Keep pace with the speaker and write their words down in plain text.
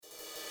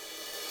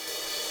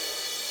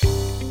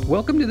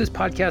Welcome to this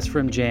podcast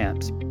from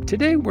JAMS.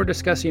 Today we're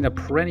discussing a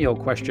perennial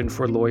question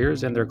for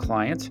lawyers and their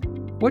clients.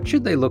 What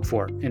should they look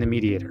for in a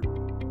mediator?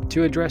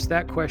 To address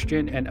that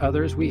question and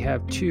others, we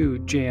have two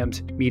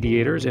JAMS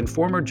mediators and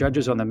former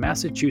judges on the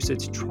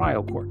Massachusetts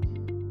trial court,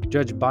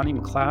 Judge Bonnie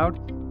MacLeod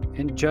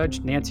and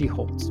Judge Nancy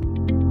Holtz.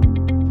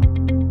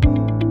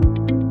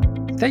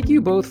 Thank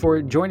you both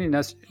for joining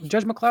us.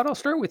 Judge MacLeod, I'll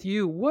start with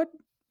you. What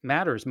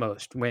matters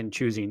most when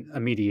choosing a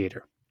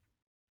mediator?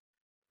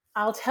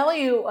 I'll tell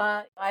you,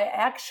 I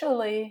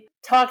actually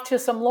talked to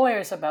some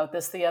lawyers about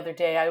this the other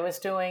day. I was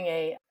doing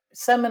a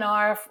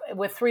seminar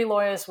with three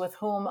lawyers with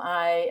whom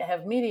I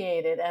have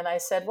mediated, and I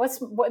said,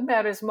 what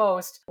matters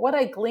most? What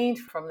I gleaned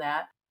from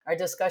that, our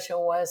discussion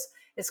was,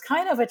 it's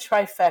kind of a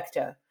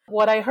trifecta.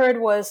 What I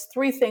heard was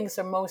three things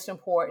are most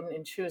important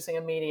in choosing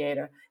a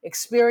mediator: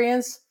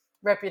 experience,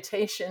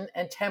 reputation,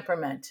 and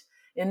temperament,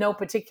 in no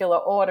particular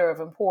order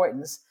of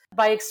importance.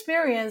 By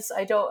experience,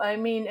 I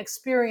mean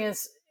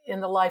experience in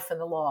the life and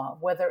the law,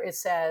 whether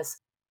it's as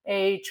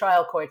a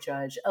trial court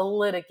judge, a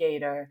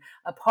litigator,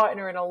 a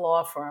partner in a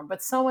law firm,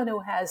 but someone who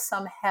has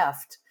some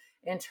heft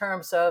in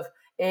terms of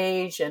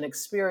age and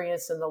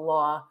experience in the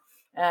law.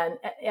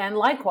 And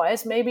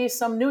likewise, maybe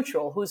some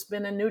neutral who's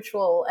been a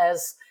neutral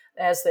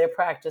as their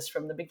practice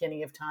from the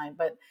beginning of time.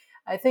 But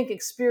I think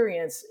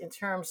experience in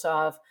terms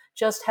of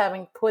just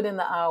having put in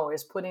the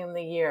hours, put in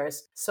the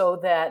years, so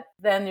that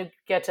then you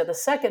get to the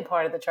second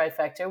part of the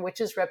trifecta, which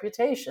is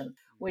reputation,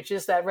 which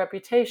is that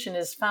reputation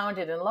is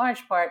founded in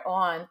large part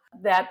on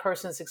that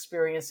person's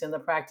experience in the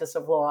practice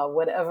of law,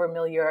 whatever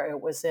milieu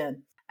it was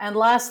in. And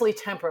lastly,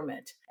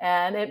 temperament.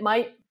 And it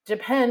might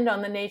depend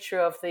on the nature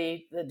of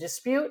the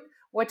dispute,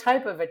 what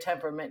type of a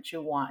temperament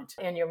you want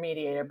in your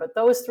mediator. But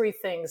those three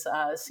things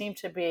seem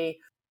to be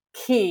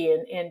key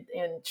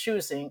in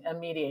choosing a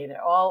mediator,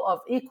 all of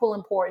equal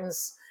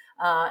importance,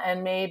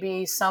 and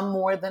maybe some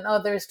more than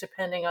others,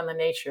 depending on the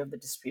nature of the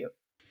dispute.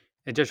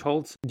 And Judge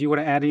Holtz, do you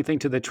want to add anything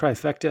to the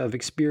trifecta of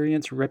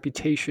experience,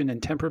 reputation,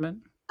 and temperament?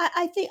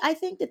 I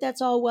think that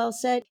that's all well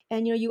said.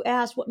 And, you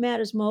asked what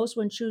matters most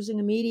when choosing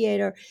a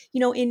mediator.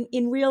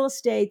 In real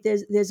estate,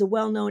 there's a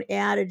well-known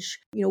adage,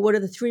 what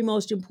are the three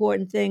most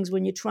important things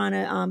when you're trying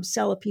to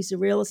sell a piece of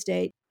real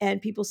estate?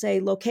 And people say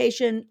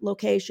location,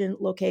 location,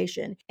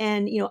 location.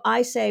 And,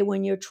 I say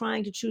when you're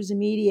trying to choose a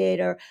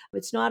mediator,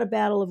 it's not a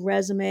battle of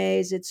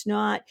resumes. It's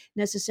not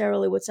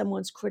necessarily what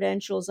someone's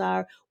credentials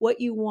are. What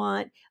you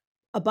want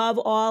above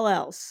all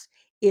else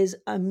is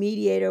a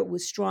mediator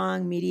with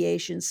strong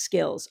mediation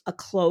skills, a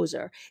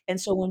closer.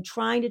 And so when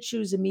trying to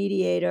choose a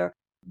mediator,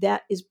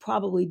 that is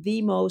probably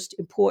the most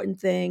important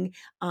thing,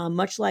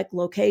 much like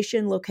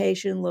location,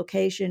 location,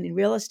 location in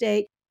real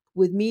estate.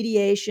 With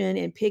mediation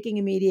and picking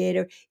a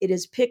mediator, it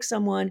is pick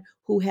someone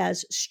who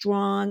has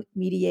strong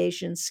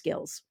mediation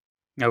skills.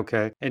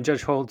 Okay. And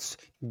Judge Holtz,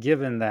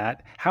 given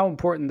that, how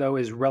important, though,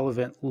 is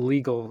relevant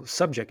legal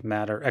subject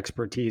matter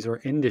expertise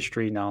or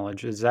industry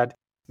knowledge? Does that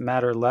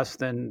matter less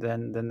than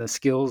the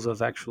skills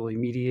of actually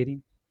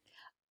mediating?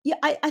 Yeah,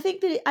 I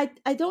think that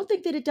I don't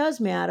think that it does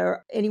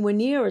matter anywhere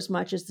near as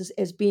much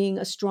as being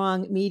a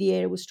strong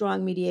mediator with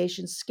strong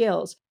mediation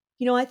skills.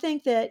 I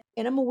think that,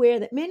 and I'm aware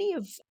that many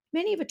of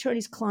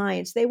attorneys'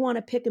 clients, they want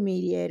to pick a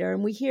mediator,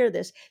 and we hear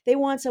this. They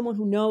want someone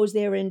who knows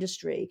their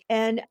industry,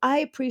 and I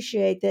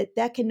appreciate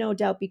that can no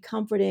doubt be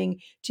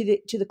comforting to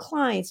the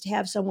clients to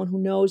have someone who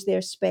knows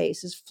their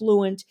space, is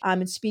fluent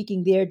in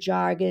speaking their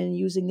jargon,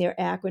 using their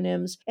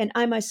acronyms. And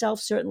I myself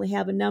certainly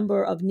have a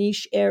number of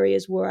niche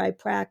areas where I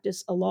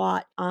practice a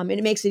lot, and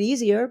it makes it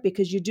easier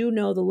because you do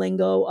know the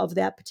lingo of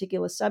that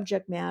particular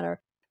subject matter.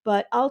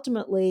 But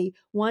ultimately,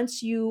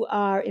 once you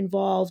are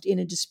involved in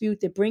a dispute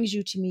that brings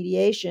you to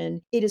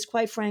mediation, it is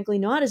quite frankly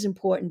not as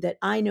important that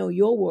I know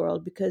your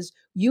world, because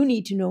you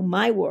need to know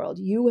my world.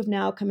 You have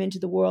now come into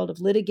the world of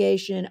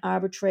litigation,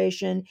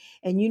 arbitration,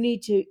 and you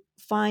need to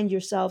find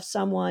yourself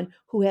someone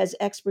who has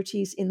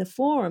expertise in the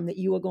forum that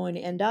you are going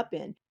to end up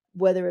in,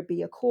 whether it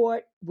be a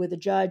court with a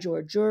judge or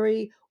a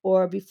jury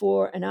or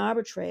before an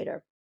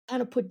arbitrator.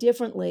 Kind of put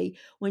differently,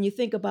 when you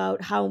think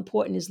about how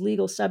important is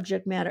legal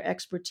subject matter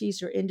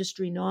expertise or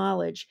industry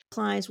knowledge,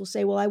 clients will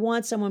say, well, I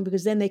want someone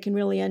because then they can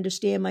really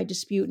understand my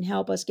dispute and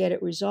help us get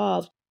it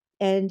resolved.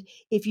 And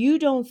if you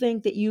don't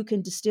think that you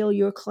can distill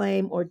your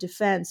claim or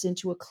defense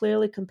into a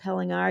clearly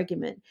compelling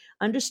argument,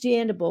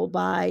 understandable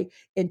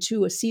and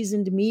to a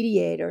seasoned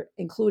mediator,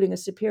 including a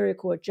superior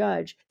court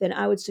judge, then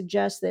I would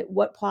suggest that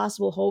what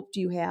possible hope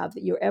do you have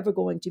that you're ever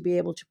going to be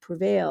able to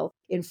prevail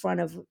in front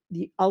of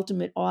the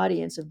ultimate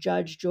audience of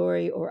judge,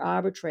 jury, or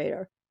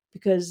arbitrator?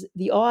 Because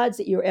the odds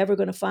that you're ever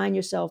going to find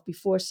yourself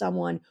before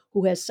someone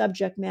who has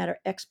subject matter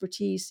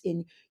expertise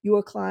in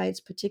your client's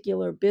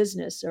particular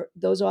business,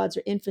 those odds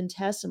are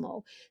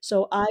infinitesimal.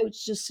 So I would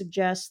just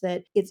suggest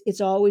that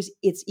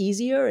it's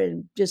easier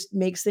and just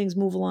makes things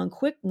move along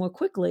more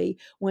quickly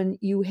when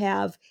you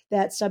have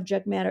that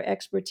subject matter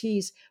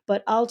expertise.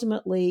 But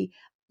ultimately,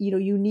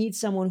 you need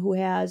someone who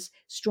has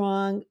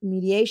strong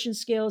mediation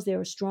skills.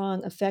 They're a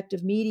strong,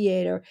 effective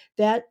mediator.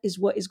 That is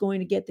what is going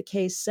to get the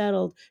case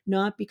settled,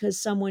 not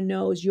because someone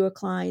knows your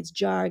client's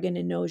jargon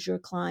and knows your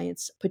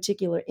client's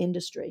particular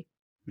industry.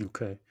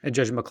 Okay. And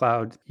Judge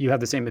MacLeod, you have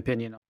the same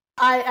opinion?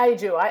 I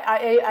do.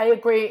 I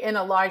agree in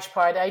a large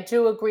part. I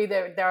do agree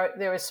that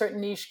there are certain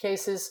niche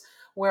cases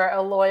where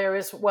a lawyer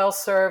is well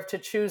served to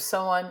choose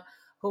someone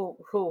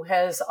who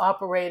has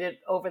operated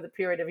over the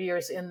period of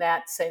years in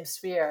that same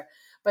sphere.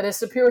 But as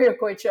Superior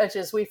Court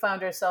judges, we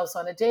found ourselves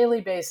on a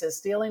daily basis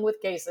dealing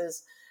with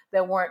cases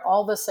that weren't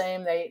all the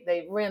same.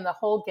 They ran the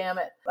whole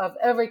gamut of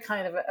every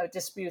kind of a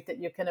dispute that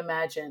you can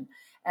imagine.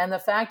 And the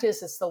fact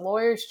is, it's the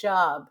lawyer's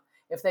job,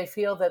 if they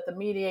feel that the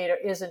mediator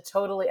isn't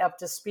totally up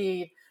to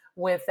speed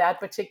with that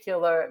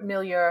particular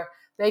milieu,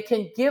 they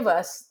can give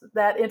us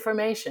that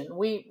information.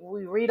 We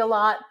read a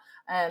lot,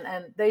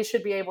 and they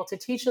should be able to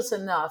teach us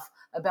enough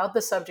about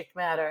the subject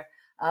matter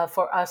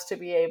for us to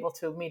be able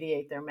to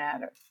mediate their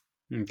matter.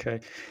 Okay.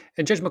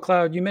 And Judge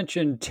MacLeod, you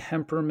mentioned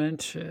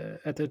temperament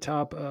at the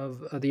top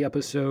of the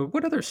episode.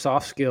 What other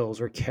soft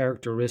skills or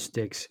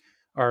characteristics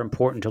are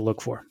important to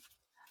look for?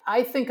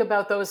 I think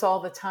about those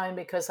all the time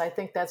because I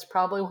think that's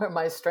probably where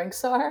my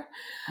strengths are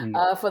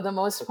for the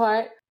most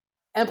part.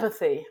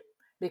 Empathy,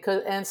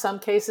 because in some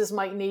cases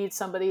might need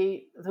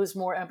somebody who's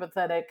more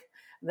empathetic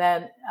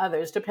than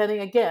others, depending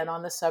again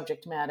on the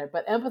subject matter.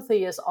 But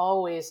empathy is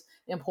always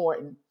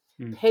important.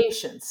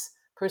 Patience,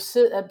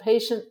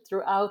 patient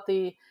throughout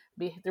the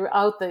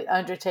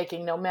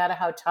undertaking, no matter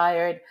how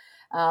tired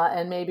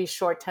and maybe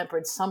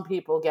short-tempered some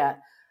people get.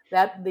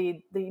 That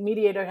the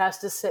mediator has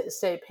to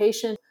stay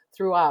patient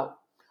throughout.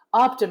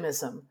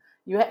 Optimism.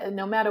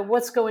 No matter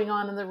what's going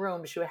on in the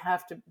rooms,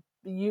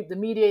 the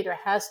mediator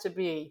has to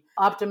be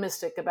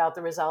optimistic about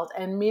the result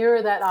and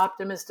mirror that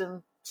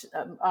optimism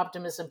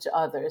to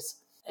others.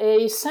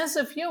 A sense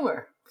of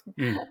humor,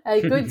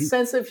 a good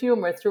sense of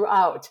humor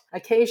throughout.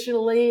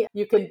 Occasionally,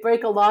 you can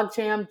break a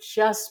logjam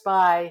just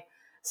by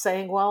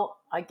saying, well,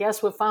 I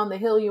guess we found the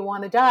hill you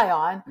want to die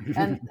on.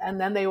 And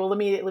then they will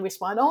immediately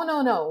respond, oh,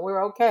 no,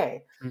 we're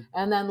okay.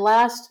 And then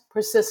last,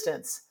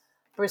 persistence.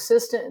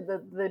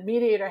 The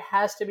mediator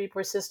has to be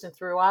persistent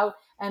throughout.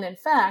 And in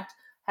fact,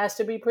 has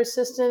to be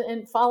persistent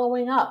in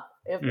following up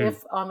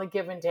if on the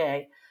given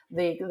day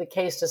the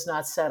case does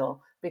not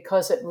settle,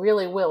 because it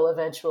really will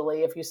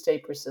eventually if you stay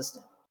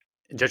persistent.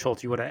 Judge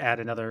Holtz, you want to add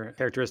another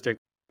characteristic?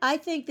 I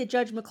think that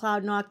Judge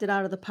MacLeod knocked it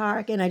out of the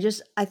park. And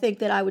I think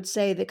that I would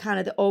say that kind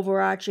of the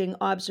overarching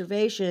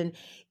observation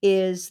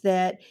is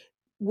that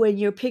when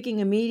you're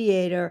picking a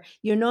mediator,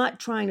 you're not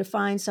trying to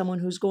find someone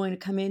who's going to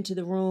come into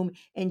the room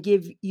and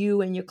give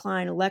you and your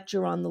client a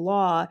lecture on the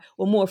law,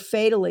 or more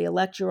fatally, a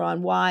lecture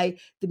on why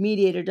the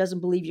mediator doesn't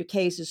believe your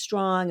case is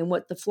strong and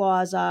what the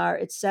flaws are,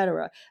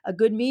 etc. A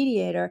good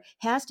mediator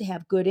has to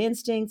have good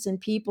instincts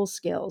and people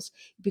skills,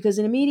 because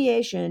in a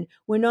mediation,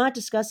 we're not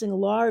discussing a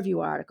law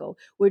review article.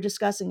 We're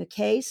discussing a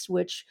case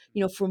which,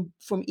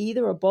 from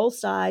either or both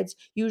sides,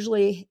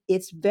 usually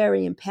it's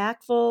very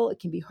impactful, it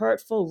can be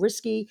hurtful,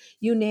 risky,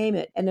 you name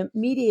it. And a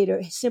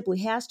mediator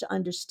simply has to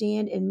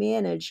understand and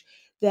manage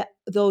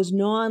those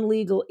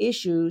non-legal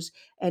issues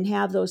and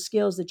have those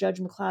skills that Judge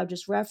MacLeod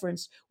just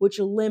referenced, which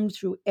are limbed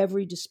through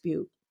every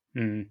dispute.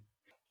 And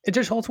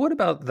Judge Holtz, what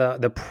about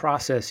the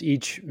process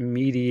each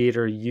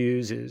mediator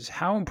uses?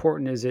 How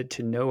important is it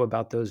to know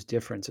about those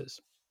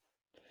differences?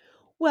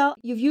 Well,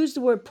 you've used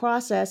the word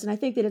process, and I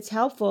think that it's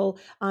helpful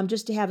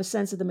just to have a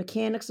sense of the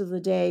mechanics of the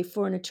day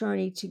for an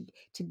attorney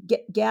to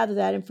gather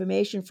that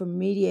information from a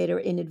mediator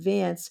in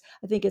advance.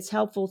 I think it's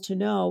helpful to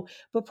know,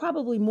 but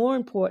probably more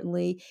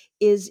importantly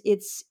is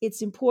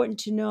it's important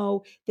to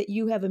know that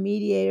you have a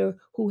mediator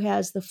who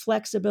has the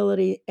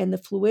flexibility and the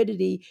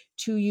fluidity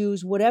to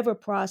use whatever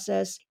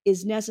process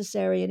is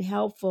necessary and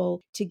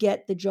helpful to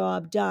get the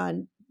job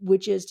done,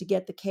 which is to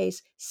get the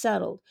case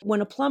settled.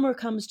 When a plumber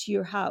comes to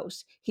your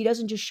house, he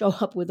doesn't just show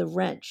up with a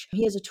wrench.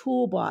 He has a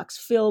toolbox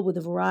filled with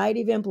a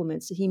variety of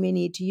implements that he may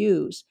need to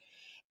use.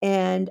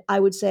 And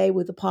I would say,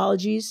 with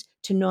apologies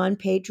to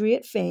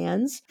non-Patriot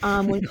fans,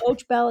 when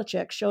Coach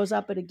Belichick shows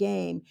up at a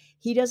game,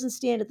 he doesn't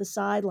stand at the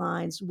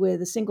sidelines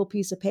with a single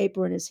piece of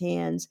paper in his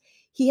hands.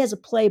 He has a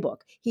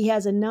playbook. He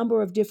has a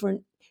number of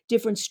different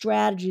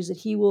strategies that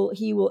he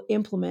will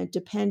implement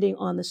depending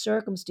on the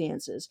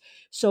circumstances.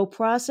 So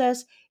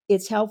process,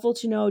 it's helpful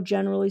to know,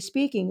 generally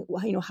speaking,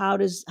 how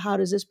does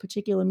this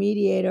particular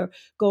mediator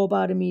go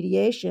about a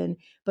mediation?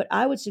 But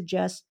I would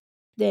suggest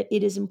that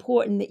it is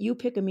important that you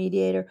pick a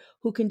mediator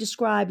who can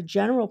describe a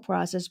general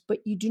process, but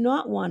you do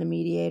not want a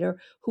mediator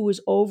who is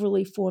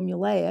overly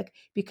formulaic,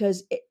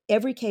 because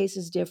every case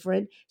is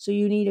different. So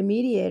you need a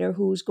mediator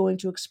who's going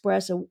to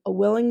express a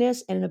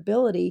willingness and an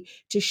ability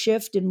to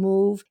shift and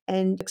move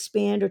and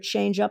expand or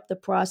change up the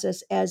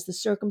process as the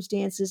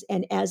circumstances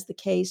and as the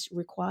case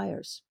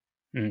requires.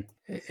 And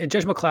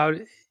Judge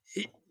MacLeod,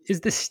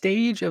 is the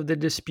stage of the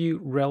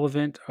dispute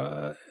relevant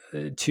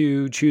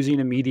to choosing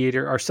a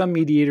mediator? Are some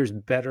mediators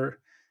better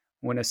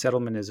when a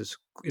settlement is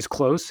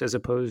close, as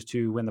opposed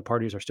to when the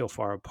parties are still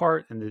far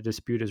apart and the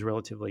dispute is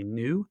relatively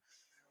new?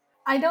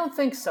 I don't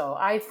think so.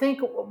 I think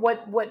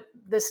what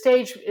the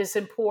stage is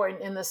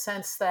important in the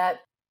sense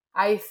that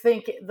I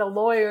think the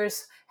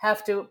lawyers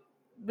have to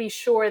be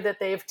sure that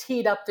they've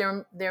teed up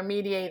their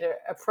mediator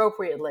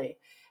appropriately.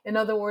 In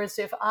other words,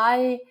 if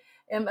I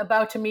am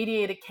about to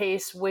mediate a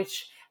case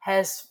which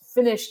has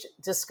finished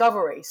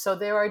discovery, so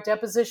there are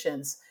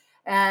depositions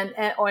and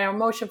or a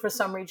motion for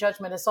summary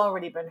judgment has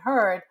already been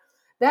heard,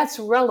 that's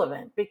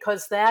relevant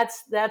because that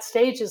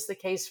stages the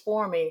case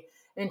for me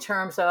in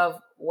terms of,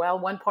 well,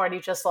 one party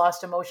just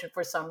lost a motion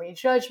for summary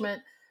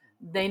judgment.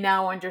 They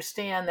now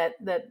understand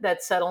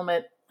that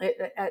settlement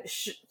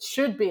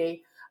should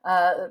be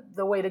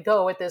the way to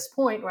go at this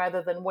point,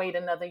 rather than wait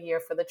another year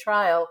for the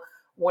trial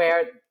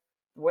where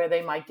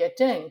they might get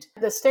dinged.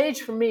 The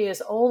stage for me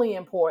is only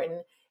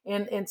important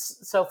in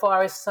so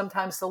far as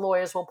sometimes the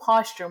lawyers will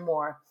posture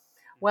more.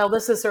 Well,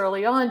 this is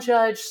early on,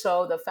 Judge,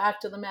 so the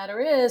fact of the matter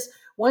is,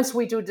 once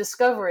we do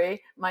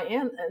discovery, my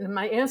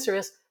answer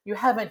is, you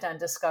haven't done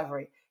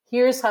discovery.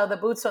 Here's how the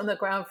boots on the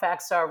ground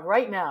facts are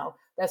right now.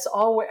 That's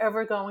all we're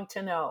ever going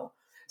to know.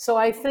 So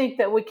I think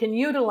that we can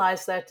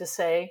utilize that to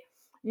say,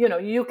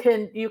 you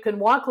can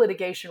walk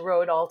litigation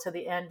road all to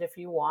the end if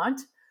you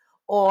want,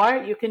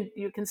 or you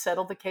can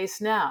settle the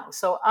case now.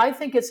 So I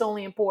think it's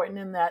only important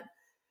in that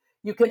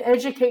you can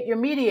educate your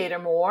mediator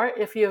more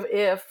if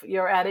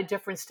you're at a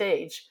different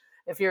stage.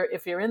 If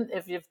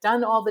you've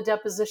done all the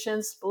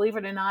depositions, believe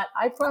it or not,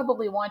 I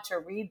probably want to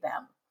read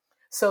them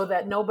so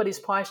that nobody's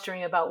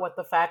posturing about what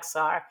the facts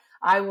are.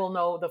 I will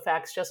know the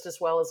facts just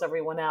as well as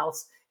everyone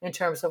else in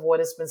terms of what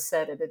has been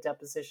said at a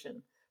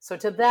deposition. So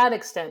to that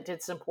extent,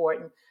 it's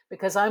important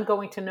because I'm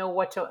going to know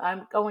what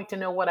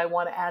I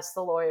want to ask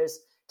the lawyers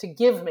to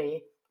give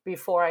me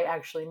before I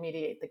actually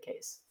mediate the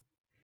case.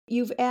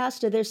 You've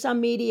asked, there's some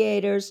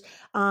mediators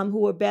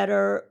who are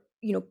better,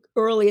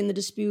 early in the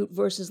dispute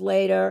versus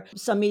later.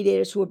 Some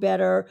mediators who are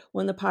better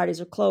when the parties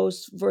are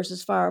close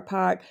versus far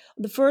apart.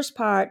 The first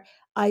part,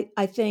 I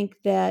think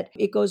that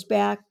it goes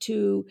back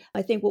to,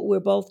 I think what we're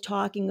both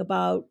talking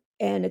about,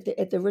 and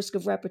at the risk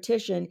of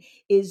repetition,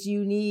 is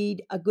you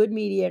need a good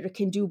mediator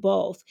can do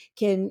both,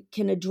 can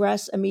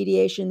address a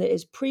mediation that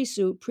is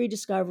pre-suit,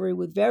 pre-discovery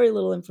with very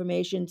little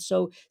information.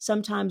 So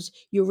sometimes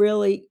you're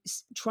really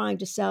trying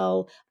to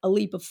sell a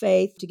leap of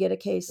faith to get a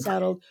case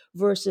settled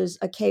versus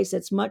a case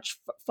that's much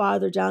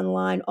farther down the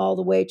line, all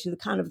the way to the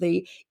kind of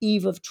the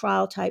eve of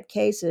trial type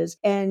cases.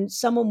 And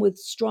someone with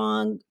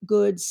strong,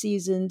 good,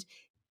 seasoned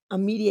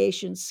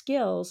mediation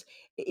skills,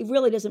 it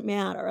really doesn't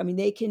matter. I mean,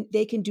 they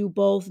can do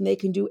both, and they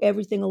can do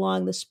everything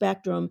along the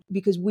spectrum,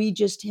 because we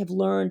just have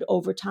learned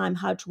over time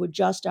how to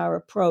adjust our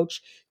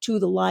approach to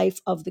the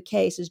life of the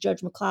case, as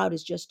Judge MacLeod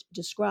has just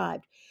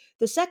described.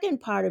 The second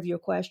part of your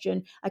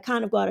question, I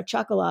kind of got a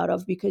chuckle out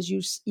of, because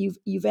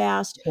you've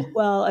asked,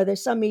 well, are there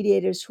some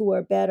mediators who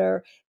are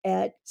better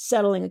at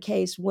settling a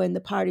case when the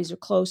parties are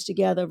close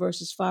together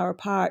versus far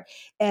apart?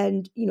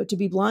 And, to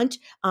be blunt,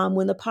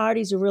 when the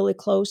parties are really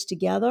close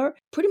together,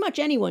 pretty much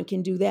anyone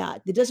can do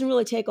that. It doesn't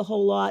really take a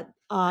whole lot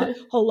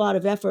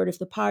of effort if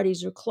the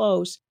parties are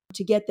close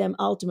to get them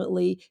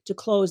ultimately to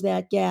close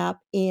that gap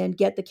and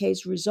get the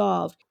case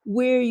resolved.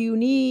 Where you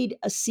need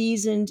a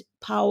seasoned,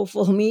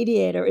 powerful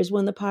mediator is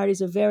when the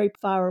parties are very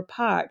far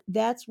apart.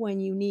 That's when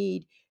you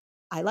need,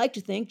 I like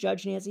to think,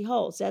 Judge Nancy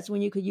Holtz. That's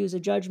when you could use a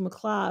Judge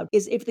MacLeod.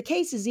 Is if the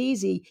case is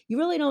easy, you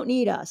really don't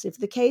need us. If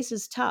the case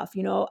is tough,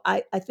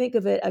 I think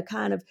of it, I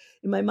kind of,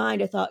 in my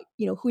mind, I thought,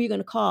 who are you going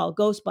to call?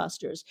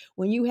 Ghostbusters.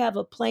 When you have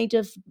a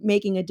plaintiff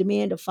making a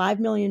demand of $5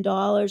 million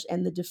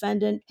and the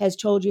defendant has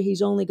told you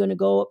he's only going to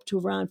go up to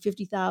around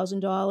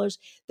 $50,000,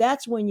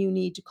 that's when you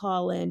need to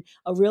call in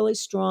a really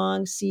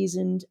strong,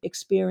 seasoned,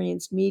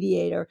 experienced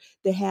mediator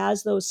that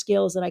has those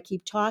skills that I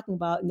keep talking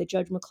about and that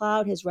Judge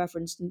MacLeod has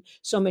referenced in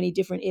so many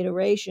different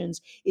iterations.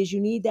 Is you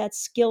need that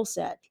skill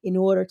set in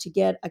order to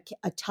get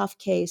a tough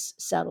case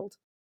settled.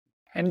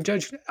 And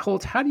Judge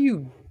Holtz, how do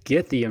you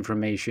get the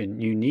information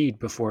you need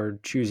before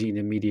choosing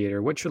a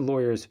mediator? What should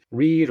lawyers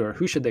read, or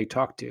who should they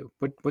talk to?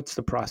 What's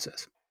the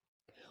process?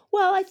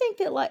 Well, I think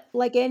that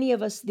like any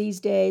of us these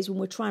days, when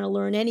we're trying to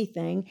learn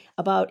anything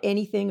about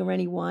anything or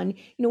anyone,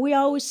 we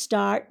always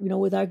start,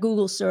 with our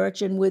Google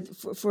search, and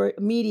for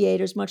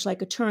mediators, much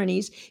like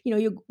attorneys,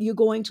 you're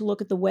going to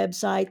look at the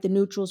website, the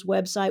neutral's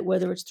website,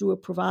 whether it's through a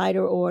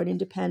provider or an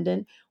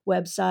independent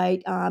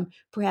website,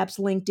 perhaps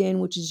LinkedIn,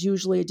 which is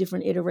usually a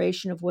different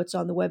iteration of what's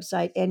on the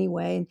website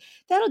anyway, and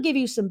that'll give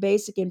you some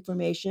basic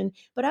information.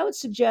 But I would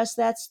suggest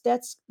that's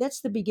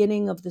the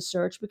beginning of the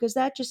search, because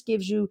that just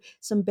gives you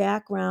some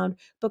background.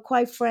 But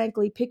quite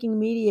frankly, picking a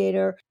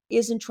mediator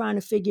isn't trying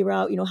to figure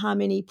out, how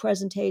many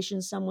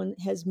presentations someone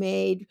has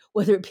made,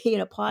 whether it be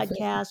in a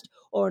podcast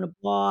or in a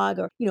blog,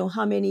 or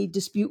how many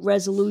dispute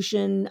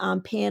resolution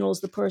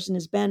panels the person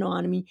has been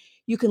on. I mean,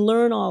 you can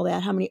learn all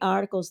that, how many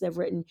articles they've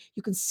written.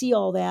 You can see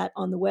all that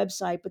on the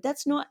website, but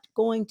that's not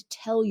going to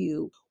tell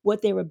you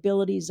what their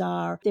abilities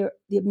are, the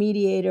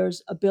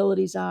mediator's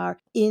abilities are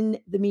in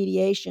the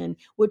mediation,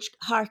 which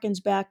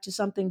harkens back to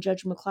something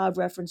Judge MacLeod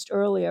referenced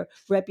earlier,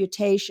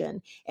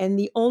 reputation. And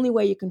the only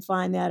way you can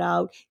find that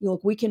out,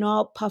 we can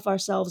all puff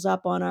ourselves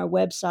up on our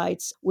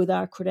websites with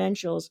our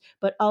credentials,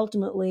 but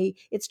ultimately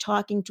it's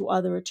talking to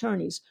other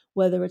attorneys,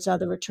 whether it's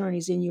other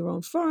attorneys in your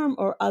own firm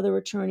or other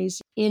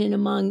attorneys in and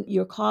among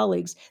your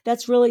colleagues.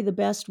 That's really the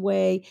best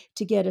way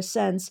to get a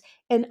sense.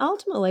 And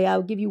ultimately,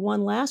 I'll give you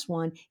one last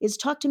one, is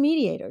talk to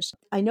mediators.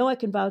 I know I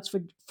can vouch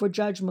for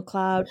Judge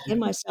MacLeod and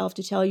myself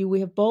to tell you we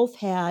have both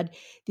had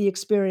the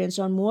experience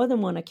on more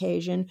than one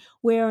occasion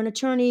where an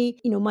attorney,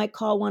 might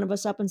call one of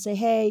us up and say,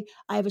 hey,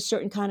 I have a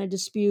certain kind of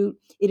dispute.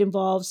 It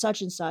involves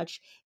such and such.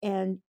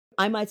 And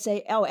I might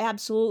say, oh,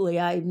 absolutely.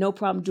 I have no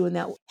problem doing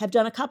that. Have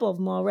done a couple of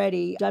them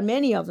already, done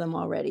many of them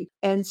already.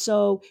 And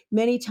so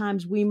many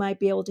times we might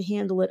be able to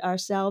handle it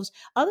ourselves.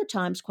 Other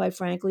times, quite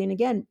frankly, and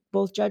again,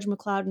 both Judge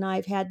MacLeod and I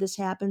have had this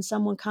happen.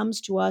 Someone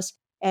comes to us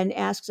and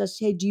asks us,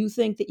 hey, do you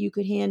think that you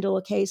could handle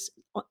a case,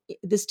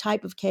 this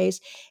type of case?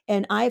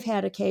 And I've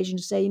had occasion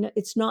to say,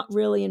 it's not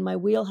really in my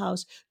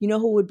wheelhouse. You know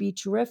who would be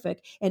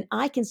terrific? And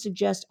I can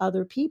suggest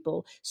other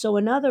people. So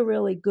another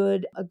really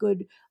a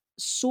good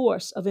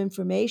source of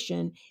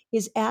information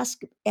is ask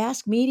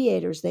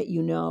mediators that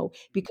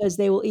because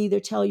they will either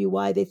tell you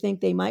why they think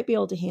they might be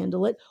able to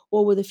handle it,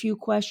 or with a few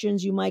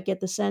questions you might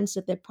get the sense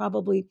that they're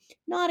probably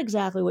not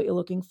exactly what you're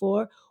looking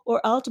for. Or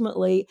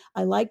ultimately,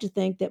 I like to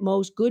think that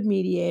most good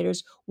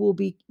mediators will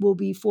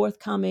be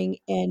forthcoming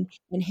and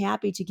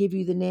happy to give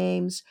you the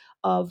names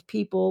of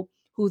people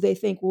who they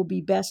think will be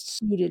best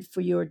suited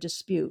for your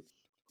dispute.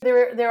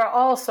 There are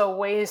also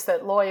ways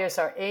that lawyers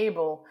are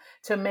able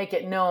to make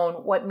it known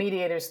what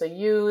mediators they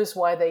use,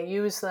 why they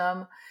use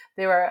them.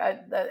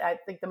 I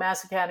think the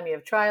Mass Academy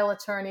of Trial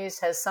Attorneys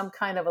has some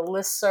kind of a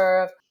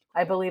listserv.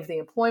 I believe the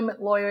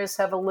employment lawyers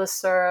have a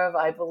listserv.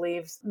 I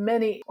believe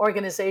many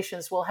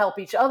organizations will help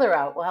each other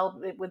out, will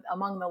help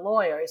among the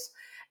lawyers,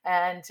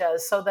 and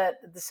so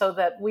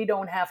that we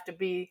don't have to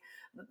be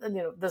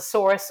the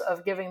source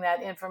of giving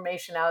that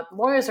information out.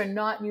 Lawyers are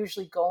not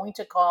usually going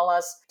to call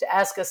us to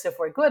ask us if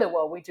we're good at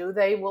what we do.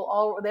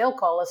 They'll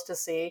call us to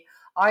see,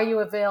 are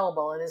you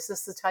available? And is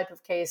this the type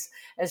of case,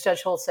 as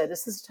Judge Holtz said,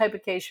 is this the type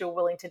of case you're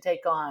willing to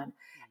take on?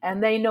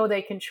 And they know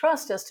they can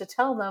trust us to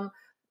tell them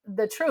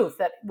the truth,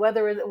 that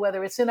whether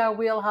it's in our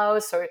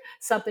wheelhouse or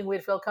something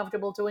we'd feel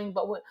comfortable doing,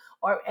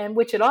 and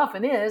which it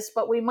often is,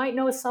 but we might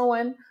know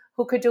someone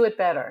who could do it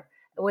better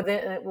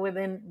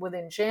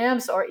within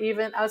JAMS or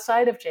even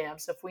outside of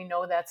JAMS, if we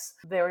know that's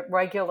their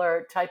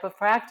regular type of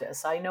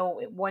practice. I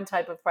know one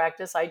type of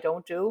practice I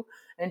don't do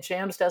and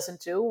JAMS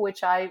doesn't do,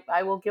 which I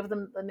will give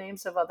them the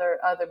names of other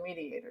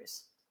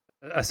mediators.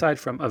 Aside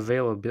from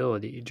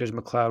availability, Judge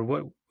MacLeod,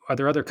 what are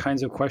there other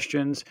kinds of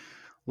questions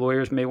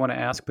lawyers may want to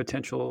ask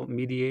potential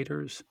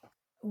mediators?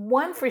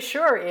 One for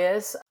sure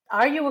is,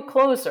 are you a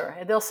closer?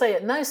 And they'll say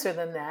it nicer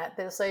than that.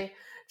 They'll say,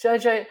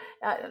 Judge,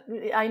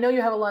 I know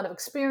you have a lot of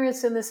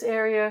experience in this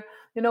area.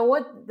 You know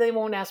what? They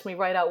won't ask me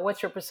right out,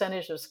 what's your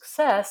percentage of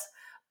success?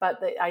 But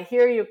I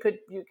hear you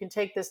can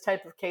take this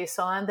type of case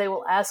on. They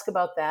will ask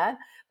about that.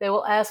 They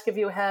will ask if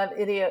you have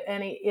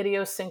any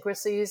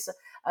idiosyncrasies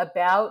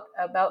about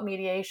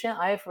mediation.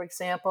 For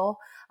example,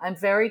 I'm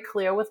very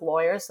clear with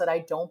lawyers that I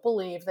don't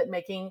believe that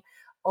making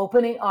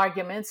opening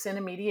arguments in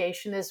a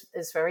mediation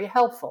is very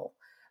helpful,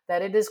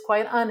 that it is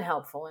quite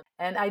unhelpful.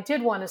 And I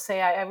did want to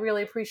say I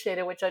really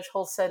appreciated what Judge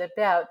Holtz said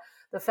about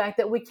the fact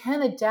that we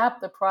can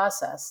adapt the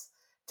process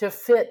to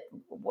fit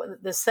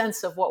the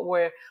sense of what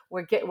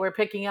we're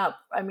picking up.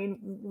 I mean,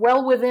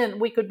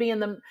 we could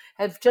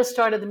have just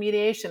started the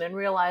mediation and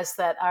realized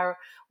that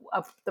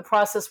the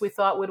process we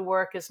thought would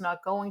work is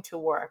not going to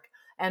work.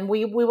 And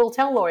we will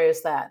tell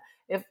lawyers that.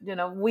 If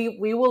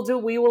we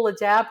will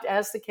adapt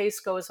as the case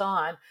goes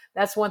on.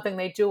 That's one thing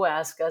they do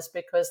ask us,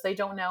 because they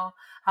don't know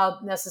how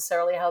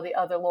the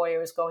other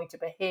lawyer is going to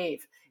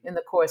behave in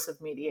the course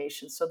of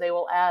mediation. So they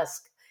will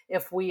ask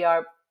if we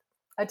are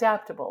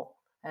adaptable,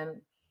 and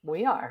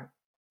we are.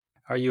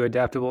 Are you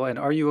adaptable, and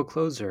are you a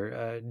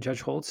closer? Judge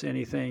Holtz,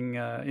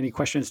 any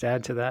questions to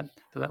add to that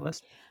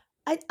list?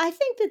 I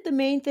think that the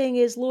main thing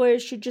is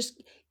lawyers should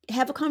just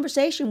have a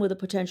conversation with a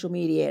potential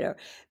mediator,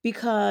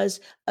 because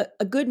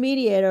a good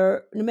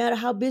mediator, no matter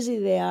how busy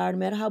they are, no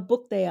matter how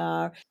booked they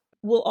are,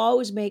 will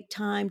always make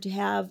time to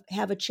have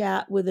a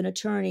chat with an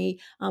attorney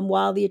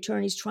while the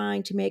attorney's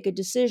trying to make a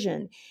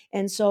decision.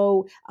 And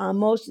so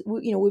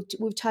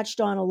we've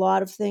touched on a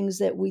lot of things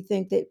that we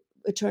think that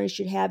attorneys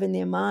should have in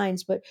their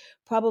minds, but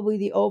probably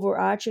the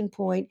overarching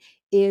point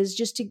is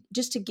just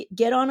to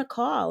get on a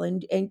call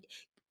and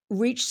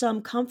reach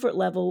some comfort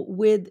level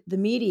with the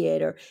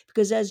mediator,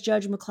 because as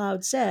Judge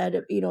MacLeod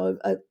said,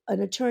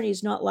 an attorney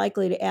is not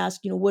likely to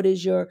ask,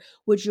 what's your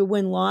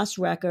win-loss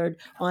record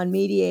on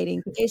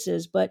mediating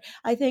cases. But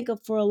I think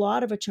for a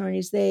lot of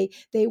attorneys, they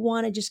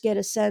want to just get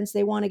a sense,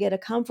 they want to get a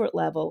comfort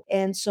level.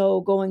 And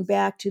so going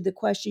back to the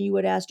question you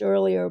had asked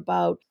earlier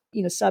about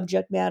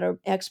subject matter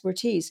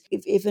expertise.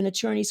 If an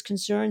attorney's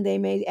concerned, they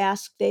may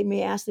ask the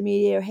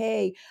mediator,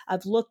 hey,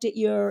 I've looked at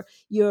your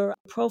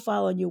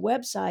profile on your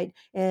website,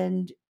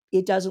 and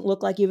it doesn't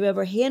look like you've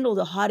ever handled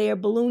a hot air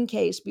balloon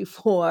case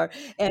before.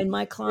 And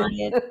my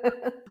client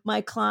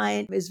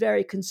is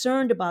very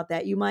concerned about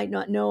that. You might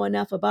not know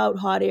enough about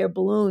hot air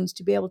balloons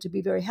to be able to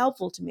be very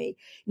helpful to me.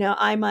 Now,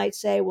 I might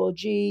say, well,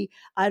 gee,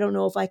 I don't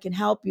know if I can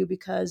help you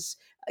because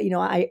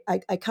I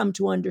come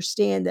to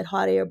understand that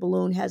hot air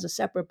balloon has a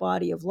separate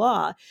body of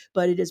law,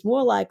 but it is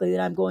more likely that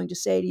I'm going to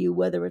say to you,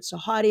 whether it's a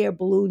hot air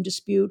balloon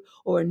dispute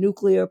or a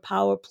nuclear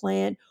power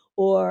plant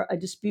or a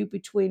dispute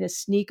between a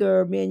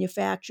sneaker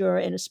manufacturer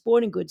and a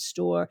sporting goods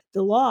store,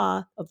 the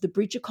law of the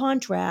breach of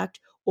contract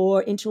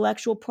or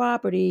intellectual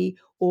property,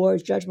 or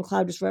as Judge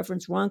MacLeod just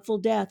referenced, wrongful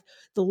death,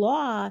 the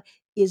law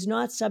is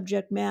not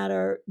subject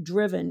matter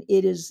driven.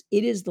 It is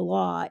the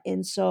law.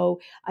 And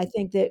so I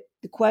think that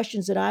the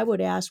questions that I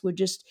would ask would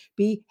just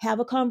be,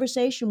 have a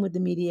conversation with the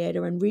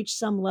mediator and reach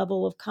some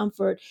level of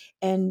comfort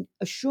and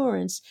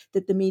assurance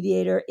that the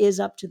mediator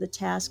is up to the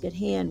task at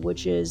hand,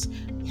 which is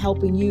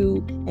helping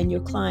you and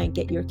your client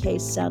get your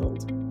case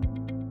settled.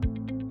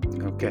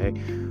 Okay.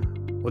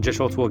 Well, Judge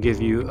Holtz will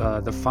give you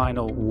the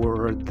final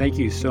word. Thank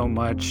you so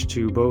much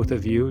to both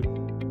of you.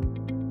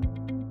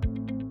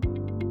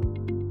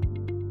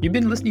 You've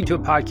been listening to a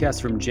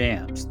podcast from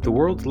JAMS, the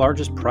world's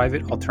largest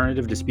private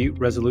alternative dispute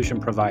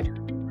resolution provider.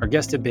 Our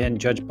guests have been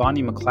Judge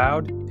Bonnie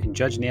MacLeod and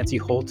Judge Nancy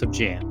Holtz of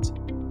JAMS.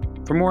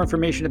 For more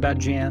information about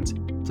JAMS,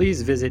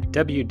 please visit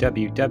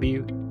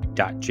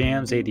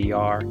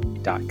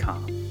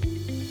www.jamsadr.com.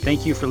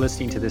 Thank you for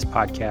listening to this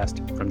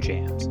podcast from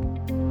JAMS.